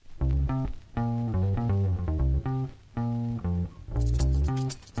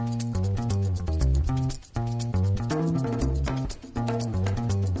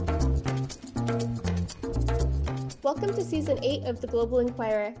Welcome to Season 8 of The Global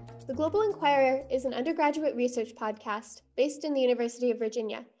Inquirer. The Global Inquirer is an undergraduate research podcast based in the University of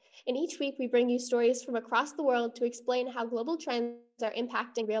Virginia. And each week we bring you stories from across the world to explain how global trends are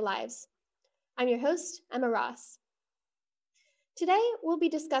impacting real lives. I'm your host, Emma Ross. Today, we'll be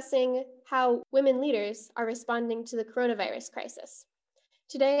discussing how women leaders are responding to the coronavirus crisis.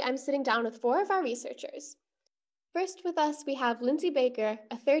 Today, I'm sitting down with 4 of our researchers. First with us, we have Lindsay Baker,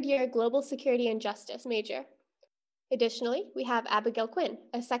 a third-year Global Security and Justice major. Additionally, we have Abigail Quinn,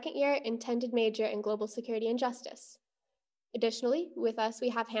 a second-year intended major in Global Security and Justice. Additionally, with us, we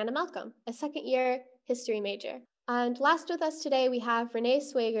have Hannah Malcolm, a second-year history major. And last with us today, we have Renee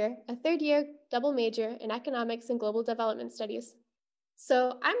Swager, a third-year double major in Economics and Global Development Studies.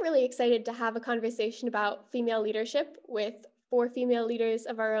 So I'm really excited to have a conversation about female leadership with 4 female leaders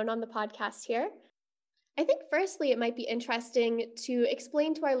of our own on the podcast here. I think firstly, it might be interesting to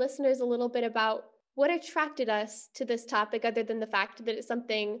explain to our listeners a little bit about what attracted us to this topic other than the fact that it's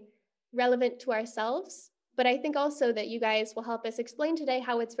something relevant to ourselves. But I think also that you guys will help us explain today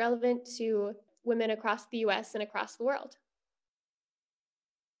how it's relevant to women across the US and across the world.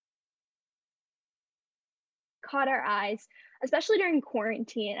 Caught our eyes, especially during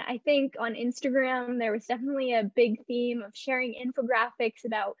quarantine. I think on Instagram, there was definitely a big theme of sharing infographics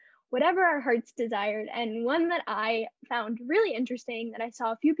about whatever our hearts desired. And one that I found really interesting that I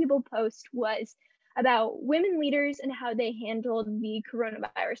saw a few people post was about women leaders and how they handled the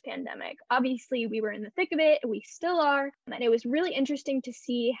coronavirus pandemic. Obviously, we were in the thick of it, we still are, and it was really interesting to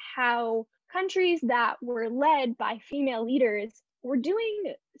see how countries that were led by female leaders were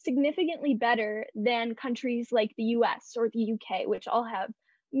doing significantly better than countries like the US or the UK, which all have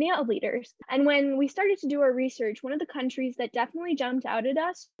male leaders. And when we started to do our research, one of the countries that definitely jumped out at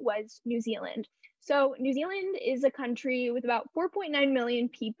us was New Zealand. So New Zealand is a country with about 4.9 million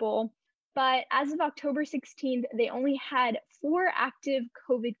people. But as of October 16th, they only had 4 active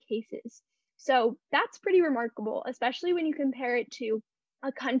COVID cases. So that's pretty remarkable, especially when you compare it to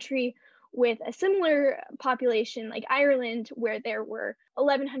a country with a similar population like Ireland, where there were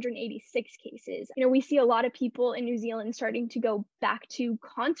 1,186 cases. You know, we see a lot of people in New Zealand starting to go back to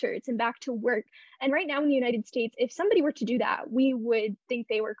concerts and back to work. And right now in the United States, if somebody were to do that, we would think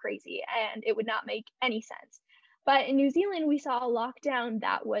they were crazy and it would not make any sense. But in New Zealand, we saw a lockdown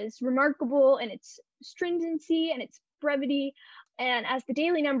that was remarkable in its stringency and its brevity. And as the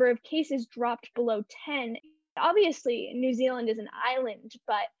daily number of cases dropped below 10, obviously New Zealand is an island,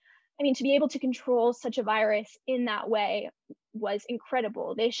 but I mean, to be able to control such a virus in that way was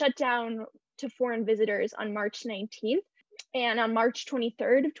incredible. They shut down to foreign visitors on March 19th. And on March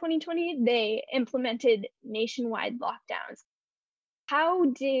 23rd of 2020, they implemented nationwide lockdowns. How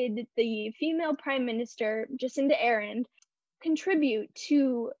did the female Prime Minister, Jacinda Ardern, contribute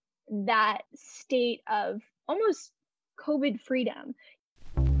to that state of almost COVID freedom?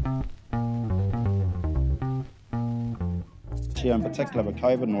 In particular with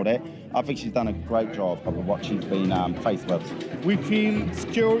COVID and all that, I think she's done a great job of what she's been faced with. We feel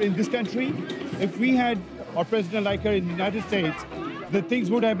secure in this country. If we had our president like her in the United States, that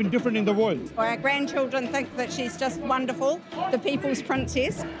things would have been different in the world. Our grandchildren think that she's just wonderful, the people's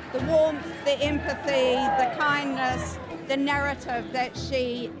princess. The warmth, the empathy, the kindness, the narrative that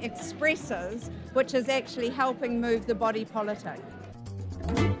she expresses, which is actually helping move the body politic.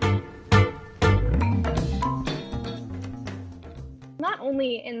 Not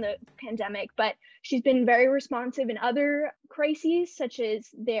only in the pandemic, but she's been very responsive in other crises, such as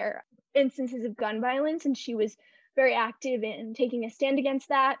their instances of gun violence, and she was very active in taking a stand against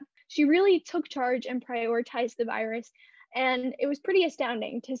that. She really took charge and prioritized the virus, and it was pretty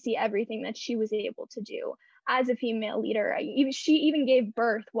astounding to see everything that she was able to do as a female leader. She even gave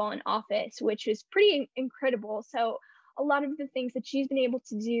birth while in office, which was pretty incredible. So a lot of the things that she's been able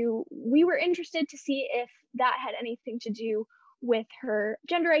to do, we were interested to see if that had anything to do with her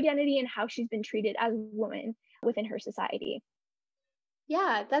gender identity and how she's been treated as a woman within her society.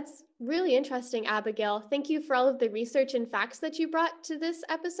 Yeah, that's really interesting, Abigail. Thank you for all of the research and facts that you brought to this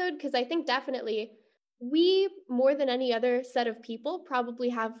episode, because I think definitely we, more than any other set of people, probably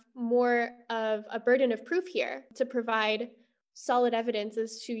have more of a burden of proof here to provide solid evidence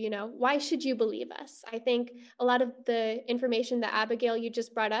as to, why should you believe us? I think a lot of the information that Abigail, you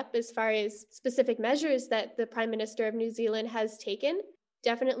just brought up as far as specific measures that the Prime Minister of New Zealand has taken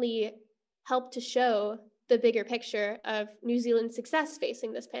definitely help to show the bigger picture of New Zealand's success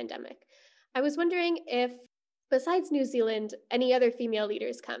facing this pandemic. I was wondering if, besides New Zealand, any other female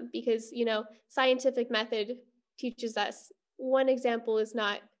leaders come, because, scientific method teaches us one example is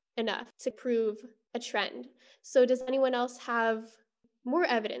not enough to prove a trend. So does anyone else have more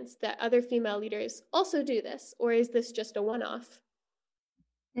evidence that other female leaders also do this, or is this just a one-off?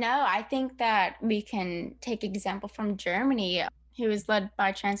 No, I think that we can take example from Germany, who is led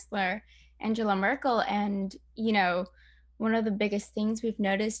by Chancellor Angela Merkel. And, one of the biggest things we've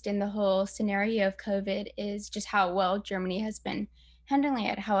noticed in the whole scenario of COVID is just how well Germany has been handling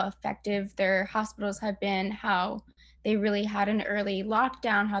it, how effective their hospitals have been, how they really had an early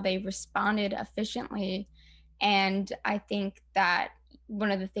lockdown, how they responded efficiently. And I think that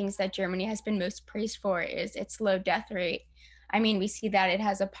one of the things that Germany has been most praised for is its low death rate. I mean, we see that it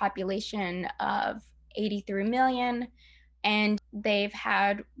has a population of 83 million, and they've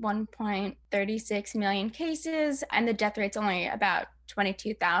had 1.36 million cases, and the death rate's only about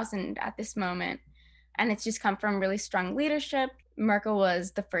 22,000 at this moment. And it's just come from really strong leadership. Merkel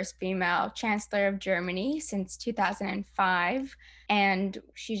was the first female chancellor of Germany since 2005, and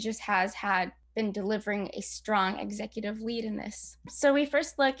she just has been delivering a strong executive lead in this. So we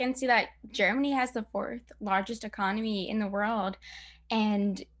first look and see that Germany has the 4th largest economy in the world,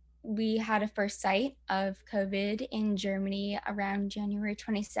 and we had a first sight of COVID in Germany around January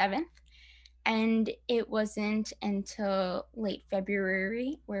 27th. And it wasn't until late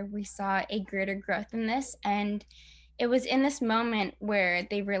February where we saw a greater growth in this. And it was in this moment where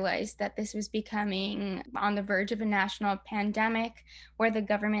they realized that this was becoming on the verge of a national pandemic, where the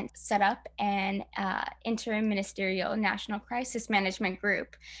government set up an interim ministerial national crisis management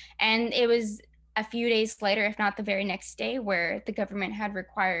group. And it was a few days later, if not the very next day, where the government had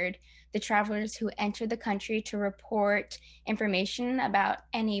required the travelers who entered the country to report information about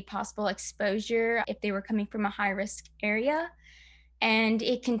any possible exposure if they were coming from a high-risk area. And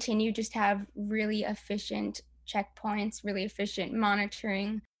it continued just to have really efficient checkpoints, really efficient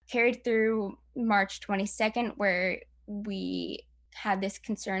monitoring, carried through March 22nd, where we had this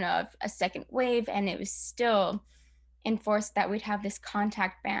concern of a second wave, and it was still enforced that we'd have this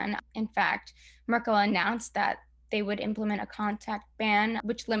contact ban. In fact, Merkel announced that they would implement a contact ban,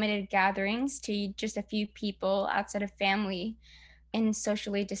 which limited gatherings to just a few people outside of family in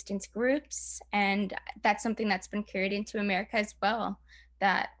socially distanced groups. And that's something that's been carried into America as well,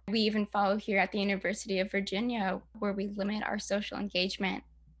 that we even follow here at the University of Virginia, where we limit our social engagement.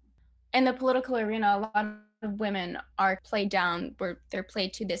 In the political arena, a lot of women are played down, where they're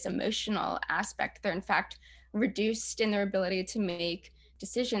played to this emotional aspect. They're in fact reduced in their ability to make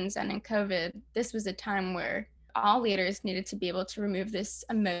decisions. And in COVID, this was a time where all leaders needed to be able to remove this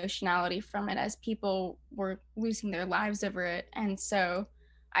emotionality from it, as people were losing their lives over it. And so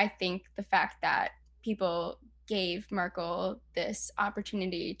I think the fact that people gave Merkel this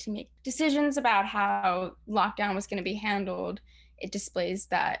opportunity to make decisions about how lockdown was going to be handled, it displays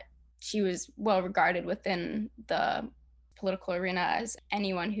that she was well regarded within the political arena as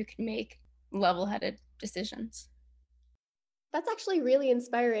anyone who could make level-headed decisions. That's actually really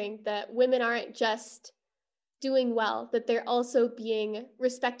inspiring, that women aren't just doing well, that they're also being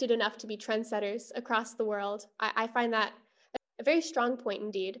respected enough to be trendsetters across the world. I find that a very strong point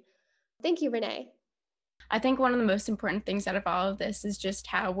indeed. Thank you, Renee. I think one of the most important things out of all of this is just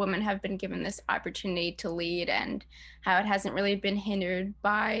how women have been given this opportunity to lead, and how it hasn't really been hindered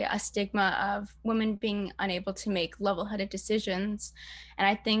by a stigma of women being unable to make level-headed decisions. And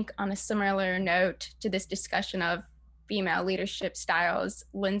I think on a similar note to this discussion of female leadership styles,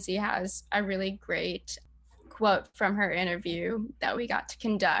 Lindsay has a really great quote from her interview that we got to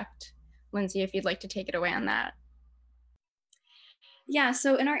conduct. Lindsay, if you'd like to take it away on that. Yeah,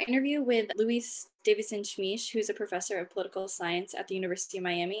 so in our interview with Louise Davidson-Schmich, who's a professor of political science at the University of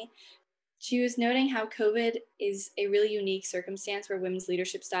Miami, she was noting how COVID is a really unique circumstance where women's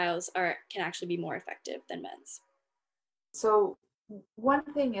leadership styles can actually be more effective than men's. So one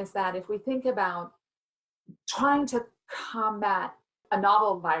thing is that if we think about trying to combat a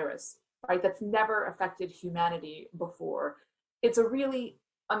novel virus, right, that's never affected humanity before, it's a really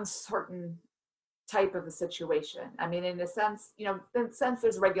uncertain type of a situation. I mean, in a sense,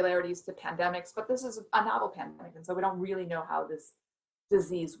 there's regularities to pandemics, but this is a novel pandemic, and so we don't really know how this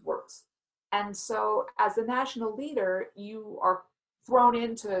disease works. And so as a national leader, you are thrown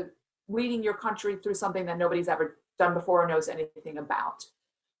into leading your country through something that nobody's ever done before or knows anything about.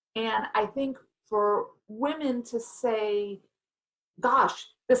 And I think for women to say, gosh,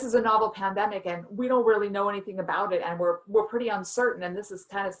 this is a novel pandemic and we don't really know anything about it, and we're pretty uncertain, and this is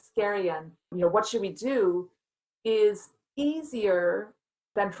kind of scary, and what should we do, is easier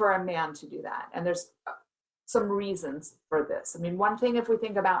than for a man to do that. And there's some reasons for this. I mean, one thing, if we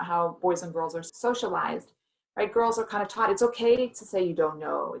think about how boys and girls are socialized, right, girls are kind of taught it's okay to say you don't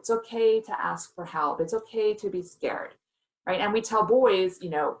know, it's okay to ask for help, it's okay to be scared, right? And we tell boys,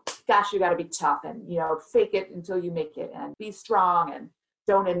 gosh, you got to be tough and, fake it until you make it and be strong and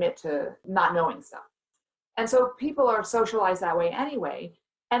don't admit to not knowing stuff. And so people are socialized that way anyway.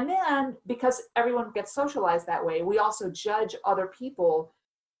 And then because everyone gets socialized that way, we also judge other people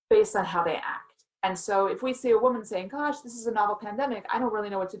based on how they act. And so if we see a woman saying, gosh, this is a novel pandemic, I don't really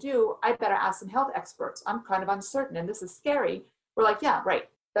know what to do, I better ask some health experts. I'm kind of uncertain and this is scary. We're like, yeah, right.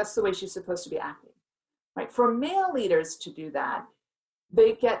 That's the way she's supposed to be acting. Right? For male leaders to do that,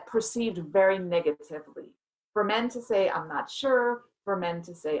 they get perceived very negatively. For men to say, I'm not sure, for men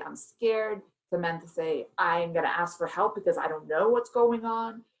to say, I'm scared, for men to say, I'm going to ask for help because I don't know what's going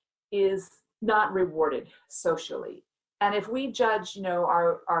on, is not rewarded socially. And if we judge,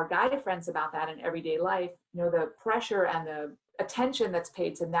 our guy friends about that in everyday life, the pressure and the attention that's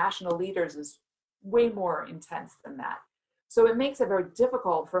paid to national leaders is way more intense than that. So it makes it very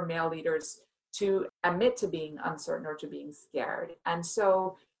difficult for male leaders to admit to being uncertain or to being scared. And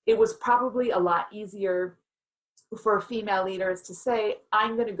so it was probably a lot easier for female leaders to say,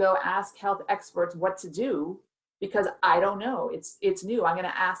 I'm going to go ask health experts what to do because I don't know. It's new. I'm going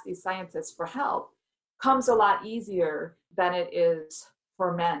to ask these scientists for help. Comes a lot easier than it is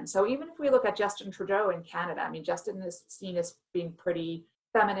for men. So even if we look at Justin Trudeau in Canada, Justin is seen as being pretty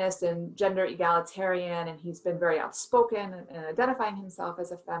feminist and gender egalitarian, and he's been very outspoken and identifying himself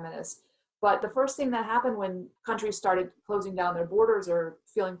as a feminist. But the first thing that happened when countries started closing down their borders or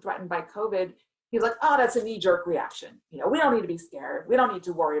feeling threatened by COVID, he was like, oh, that's a knee-jerk reaction. We don't need to be scared. We don't need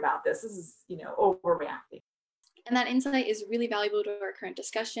to worry about this. This is, overreacting. And that insight is really valuable to our current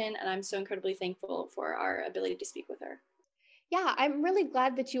discussion, and I'm so incredibly thankful for our ability to speak with her. Yeah, I'm really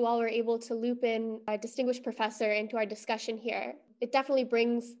glad that you all were able to loop in a distinguished professor into our discussion here. It definitely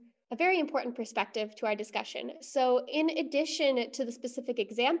brings a very important perspective to our discussion. So in addition to the specific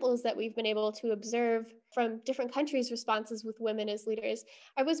examples that we've been able to observe from different countries' responses with women as leaders,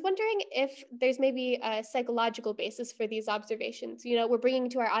 I was wondering if there's maybe a psychological basis for these observations. We're bringing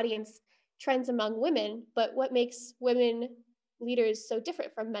to our audience trends among women, but what makes women leaders so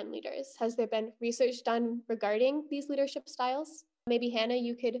different from men leaders? Has there been research done regarding these leadership styles? Maybe Hannah,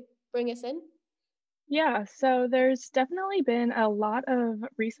 you could bring us in? Yeah, so there's definitely been a lot of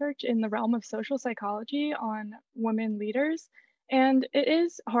research in the realm of social psychology on women leaders, and it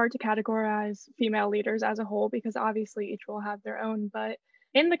is hard to categorize female leaders as a whole because obviously each will have their own, but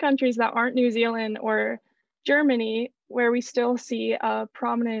in the countries that aren't New Zealand or Germany, where we still see a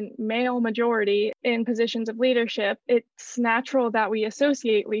prominent male majority in positions of leadership, it's natural that we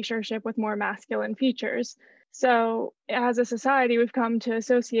associate leadership with more masculine features. So as a society, we've come to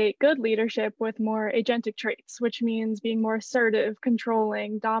associate good leadership with more agentic traits, which means being more assertive,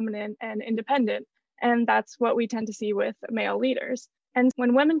 controlling, dominant, and independent. And that's what we tend to see with male leaders. And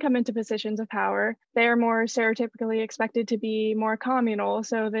when women come into positions of power, they're more stereotypically expected to be more communal.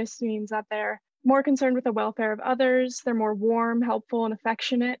 So this means that they're more concerned with the welfare of others. They're more warm, helpful, and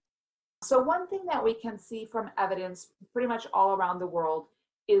affectionate. So one thing that we can see from evidence pretty much all around the world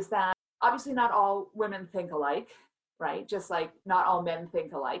is that obviously not all women think alike, right? Just like not all men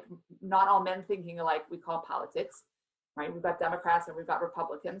think alike. Not all men thinking alike we call politics, right? We've got Democrats and we've got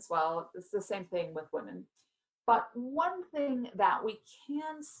Republicans. Well, it's the same thing with women. But one thing that we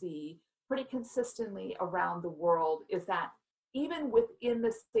can see pretty consistently around the world is that even within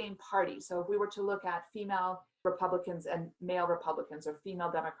the same party, so if we were to look at female Republicans and male Republicans or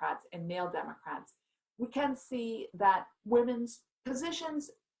female Democrats and male Democrats, we can see that women's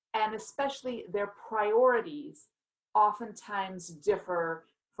positions and especially their priorities oftentimes differ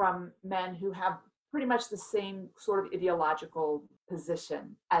from men who have pretty much the same sort of ideological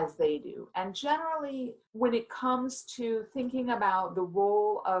position as they do. And generally, when it comes to thinking about the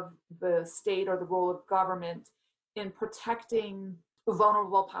role of the state or the role of government in protecting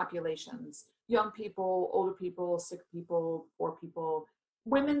vulnerable populations, young people, older people, sick people, poor people,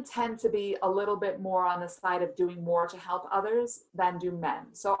 women tend to be a little bit more on the side of doing more to help others than do men.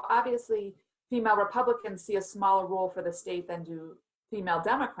 So obviously, female Republicans see a smaller role for the state than do female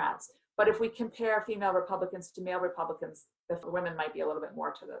Democrats. But if we compare female Republicans to male Republicans, the women might be a little bit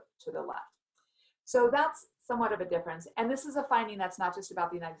more to the left. So that's somewhat of a difference. And this is a finding that's not just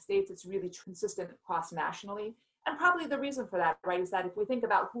about the United States, it's really consistent across nationally. And probably the reason for that, right, is that if we think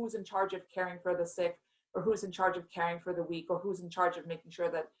about who's in charge of caring for the sick, or who's in charge of caring for the weak, or who's in charge of making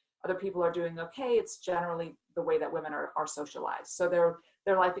sure that other people are doing okay, it's generally the way that women are socialized. So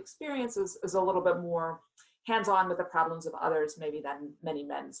their life experience is a little bit more hands-on with the problems of others maybe than many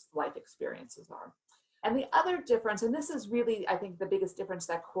men's life experiences are. And the other difference, and this is really, I think, the biggest difference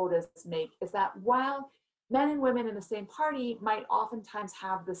that quotas make, is that while men and women in the same party might oftentimes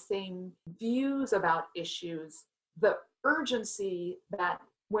have the same views about issues, the urgency that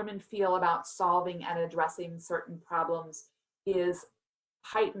women feel about solving and addressing certain problems is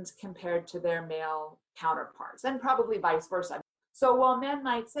heightened compared to their male counterparts, and probably vice versa. So while men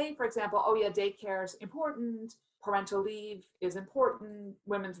might say, for example, oh yeah, daycare is important, parental leave is important,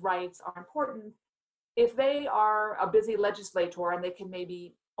 women's rights are important, if they are a busy legislator and they can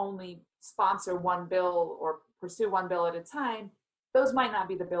maybe only sponsor one bill or pursue one bill at a time, those might not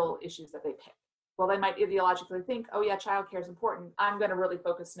be the bill issues that they pick. Well, they might ideologically think, oh yeah, childcare is important. I'm going to really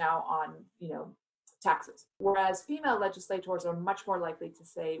focus now on, taxes. Whereas female legislators are much more likely to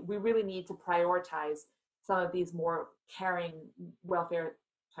say, we really need to prioritize some of these more caring welfare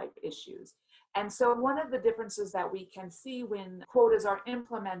type issues. And so one of the differences that we can see when quotas are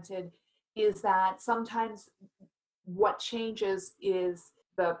implemented is that sometimes what changes is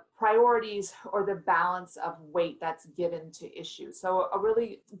the priorities or the balance of weight that's given to issues. So a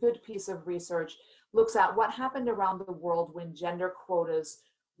really good piece of research looks at what happened around the world when gender quotas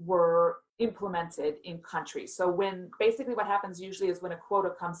were implemented in countries. So when basically what happens usually is when a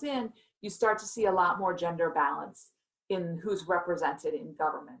quota comes in, you start to see a lot more gender balance in who's represented in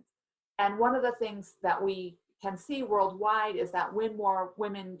government. And one of the things that we can see worldwide is that when more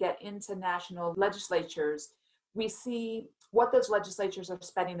women get into national legislatures, we see what those legislatures are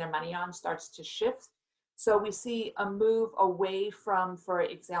spending their money on starts to shift. So we see a move away from, for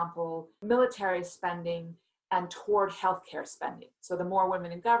example, military spending and toward healthcare spending. So the more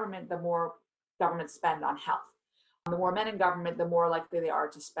women in government, the more government spend on health. The more men in government, the more likely they are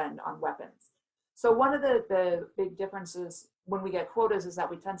to spend on weapons. So one of the big differences when we get quotas is that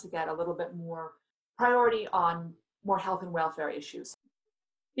we tend to get a little bit more priority on more health and welfare issues.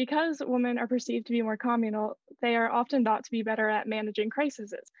 Because women are perceived to be more communal, they are often thought to be better at managing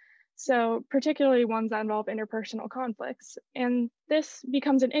crises. So particularly ones that involve interpersonal conflicts. And this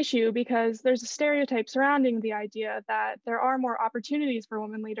becomes an issue because there's a stereotype surrounding the idea that there are more opportunities for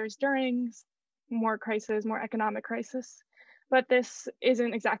women leaders during more crises, more economic crisis. But this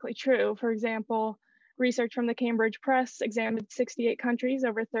isn't exactly true. For example, research from the Cambridge Press examined 68 countries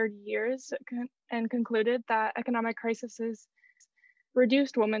over 30 years and concluded that economic crises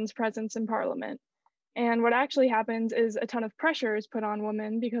reduced women's presence in parliament. And what actually happens is a ton of pressure is put on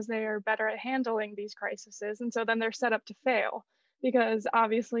women because they are better at handling these crises. And so then they're set up to fail because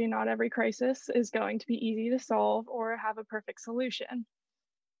obviously not every crisis is going to be easy to solve or have a perfect solution.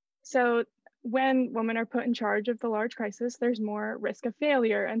 So when women are put in charge of the large crisis, there's more risk of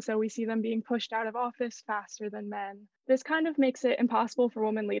failure. And so we see them being pushed out of office faster than men. This kind of makes it impossible for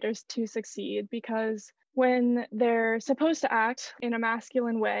women leaders to succeed because when they're supposed to act in a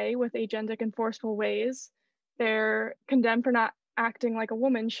masculine way with agentic and forceful ways, they're condemned for not acting like a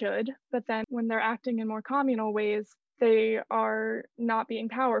woman should. But then when they're acting in more communal ways, they are not being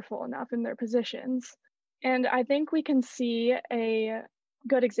powerful enough in their positions. And I think we can see a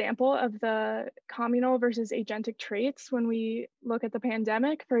good example of the communal versus agentic traits when we look at the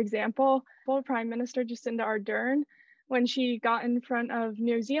pandemic. For example, Prime Minister Jacinda Ardern, when she got in front of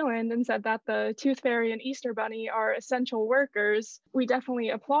New Zealand and said that the Tooth Fairy and Easter Bunny are essential workers, we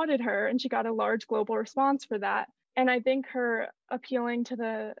definitely applauded her and she got a large global response for that. And I think her appealing to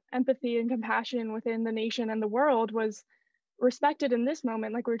the empathy and compassion within the nation and the world was respected in this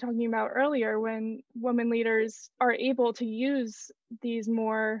moment, like we were talking about earlier, when women leaders are able to use these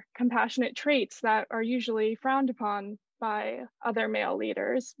more compassionate traits that are usually frowned upon by other male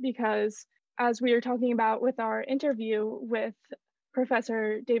leaders. Because as we were talking about with our interview with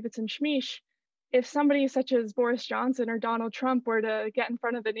Professor Davidson-Schmich, if somebody such as Boris Johnson or Donald Trump were to get in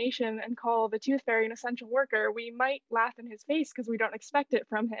front of the nation and call the Tooth Fairy an essential worker, we might laugh in his face because we don't expect it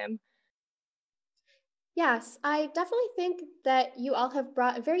from him. Yes, I definitely think that you all have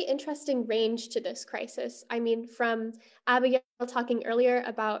brought a very interesting range to this crisis. I mean, from Abigail talking earlier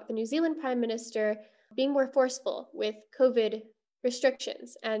about the New Zealand Prime Minister being more forceful with COVID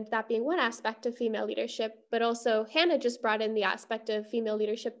restrictions, and that being one aspect of female leadership, but also Hannah just brought in the aspect of female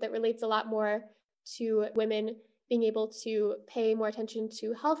leadership that relates a lot more to women being able to pay more attention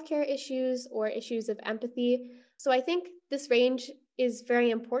to healthcare issues or issues of empathy. So I think this range is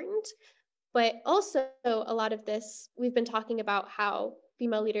very important. But also a lot of this, we've been talking about how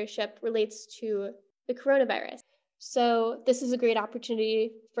female leadership relates to the coronavirus. So this is a great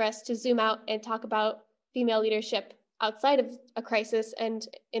opportunity for us to zoom out and talk about female leadership outside of a crisis and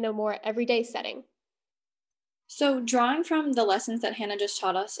in a more everyday setting. So drawing from the lessons that Hannah just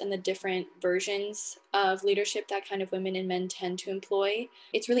taught us and the different versions of leadership that kind of women and men tend to employ,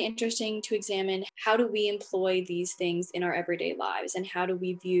 it's really interesting to examine how do we employ these things in our everyday lives and how do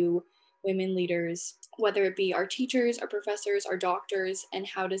we view women leaders, whether it be our teachers, our professors, our doctors, and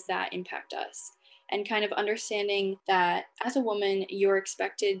how does that impact us? and kind of understanding that as a woman, you're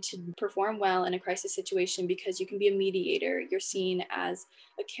expected to perform well in a crisis situation because you can be a mediator. You're seen as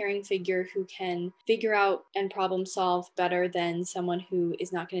a caring figure who can figure out and problem solve better than someone who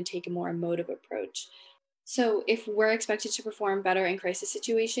is not going to take a more emotive approach. So if we're expected to perform better in crisis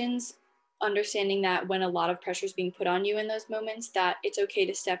situations, understanding that when a lot of pressure is being put on you in those moments, that it's okay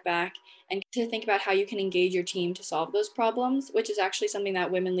to step back and to think about how you can engage your team to solve those problems, which is actually something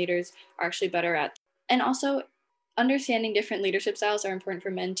that women leaders are actually better at. And also, understanding different leadership styles are important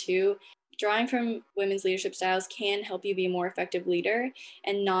for men too. Drawing from women's leadership styles can help you be a more effective leader,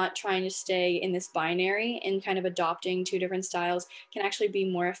 and not trying to stay in this binary and kind of adopting two different styles can actually be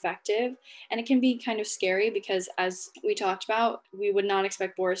more effective. And it can be kind of scary because, as we talked about, we would not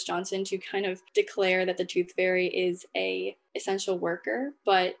expect Boris Johnson to kind of declare that the tooth fairy is a essential worker,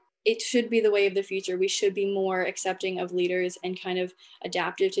 but it should be the way of the future. We should be more accepting of leaders and kind of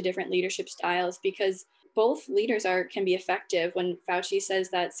adaptive to different leadership styles, because both leaders can be effective. When Fauci says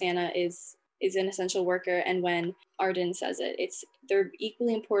that Santa is an essential worker, and when Arden says it, they're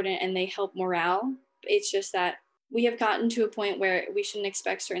equally important and they help morale. It's just that we have gotten to a point where we shouldn't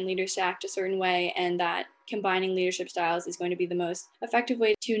expect certain leaders to act a certain way, and that combining leadership styles is going to be the most effective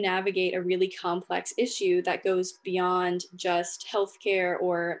way to navigate a really complex issue that goes beyond just healthcare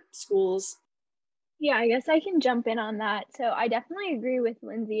or schools. Yeah, I guess I can jump in on that. So I definitely agree with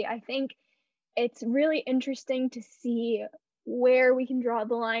Lindsay. I think it's really interesting to see where we can draw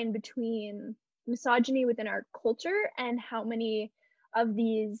the line between misogyny within our culture and how many of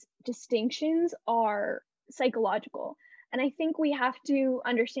these distinctions are psychological. And I think we have to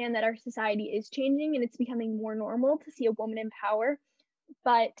understand that our society is changing and it's becoming more normal to see a woman in power.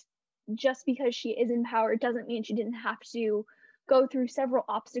 But just because she is in power doesn't mean she didn't have to go through several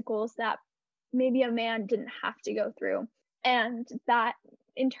obstacles that maybe a man didn't have to go through. And that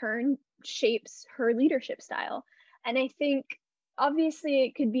in turn shapes her leadership style. And I think obviously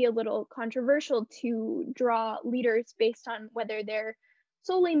it could be a little controversial to draw leaders based on whether they're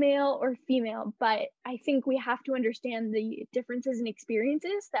solely male or female, but I think we have to understand the differences in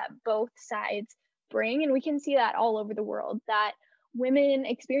experiences that both sides bring. And we can see that all over the world, that women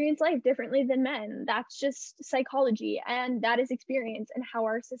experience life differently than men. That's just psychology, and that is experience and how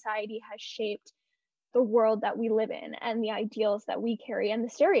our society has shaped the world that we live in and the ideals that we carry and the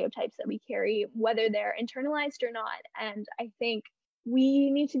stereotypes that we carry, whether they're internalized or not. And I think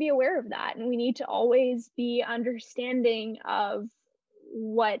we need to be aware of that, and we need to always be understanding of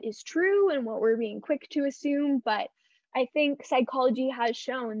what is true and what we're being quick to assume. But I think psychology has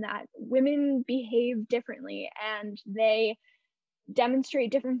shown that women behave differently and they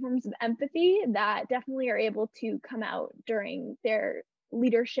demonstrate different forms of empathy that definitely are able to come out during their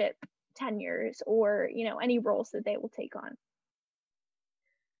leadership tenures or, any roles that they will take on.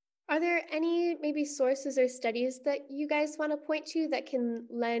 Are there any maybe sources or studies that you guys want to point to that can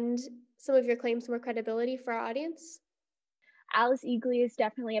lend some of your claims more credibility for our audience? Alice Eagly is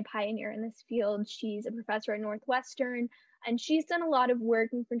definitely a pioneer in this field. She's a professor at Northwestern, and she's done a lot of work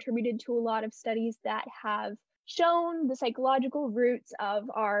and contributed to a lot of studies that have shown the psychological roots of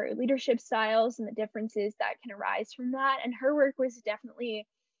our leadership styles and the differences that can arise from that. And her work was definitely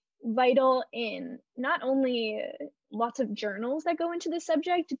vital in not only lots of journals that go into the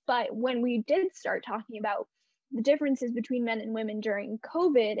subject, but when we did start talking about the differences between men and women during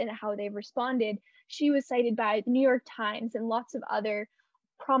COVID and how they've responded, she was cited by the New York Times and lots of other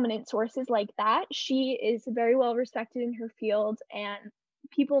prominent sources like that. She is very well respected in her field, and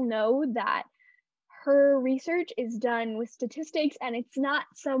people know that her research is done with statistics, and it's not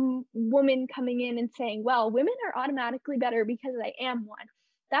some woman coming in and saying, well, women are automatically better because I am one.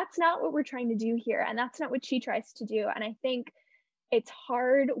 That's not what we're trying to do here, and that's not what she tries to do. And I think it's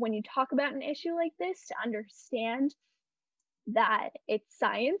hard when you talk about an issue like this to understand that it's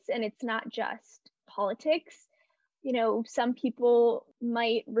science and it's not just politics. Some people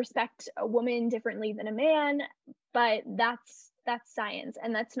might respect a woman differently than a man, but that's science,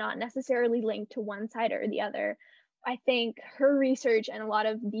 and that's not necessarily linked to one side or the other. I think her research and a lot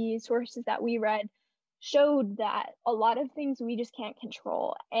of the sources that we read showed that a lot of things we just can't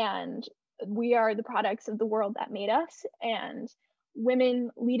control, and we are the products of the world that made us, and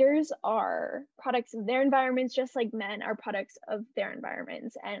women leaders are products of their environments just like men are products of their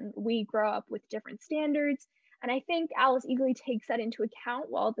environments, and we grow up with different standards. And I think Alice Eagly takes that into account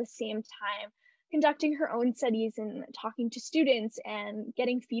while at the same time conducting her own studies and talking to students and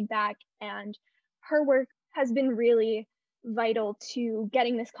getting feedback. And her work has been really vital to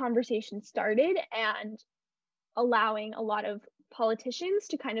getting this conversation started and allowing a lot of politicians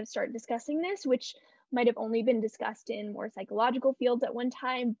to kind of start discussing this, which might have only been discussed in more psychological fields at one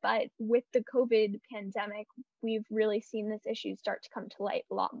time, but with the COVID pandemic, we've really seen this issue start to come to light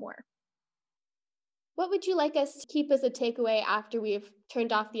a lot more. What would you like us to keep as a takeaway after we've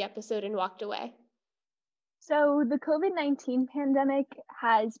turned off the episode and walked away? So the COVID-19 pandemic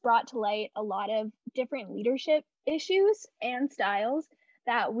has brought to light a lot of different leadership issues and styles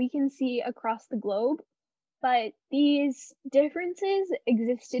that we can see across the globe. But these differences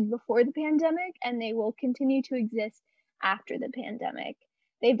existed before the pandemic, and they will continue to exist after the pandemic.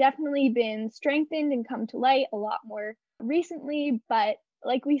 They've definitely been strengthened and come to light a lot more recently, but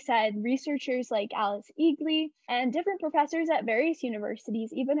like we said, researchers like Alice Eagley and different professors at various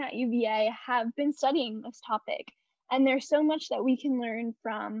universities, even at UVA, have been studying this topic. And there's so much that we can learn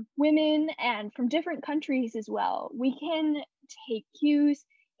from women and from different countries as well. We can take cues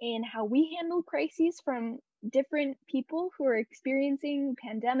in how we handle crises from different people who are experiencing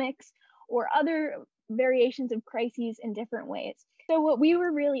pandemics or other variations of crises in different ways. So what we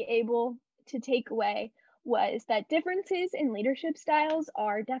were really able to take away was that differences in leadership styles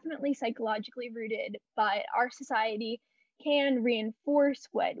are definitely psychologically rooted, but our society can reinforce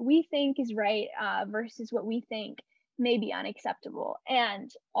what we think is right versus what we think may be unacceptable.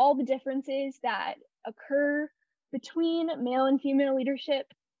 And all the differences that occur between male and female leadership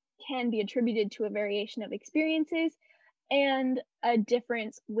can be attributed to a variation of experiences and a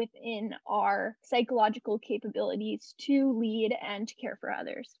difference within our psychological capabilities to lead and to care for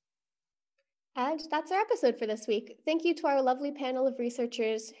others. And that's our episode for this week. Thank you to our lovely panel of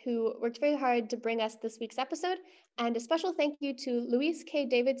researchers who worked very hard to bring us this week's episode. And a special thank you to Louise K.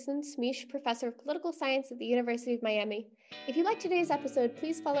 Davidson Smeesh, Professor of Political Science at the University of Miami. If you liked today's episode,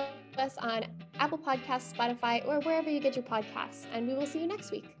 please follow us on Apple Podcasts, Spotify, or wherever you get your podcasts. And we will see you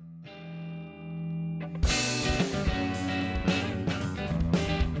next week.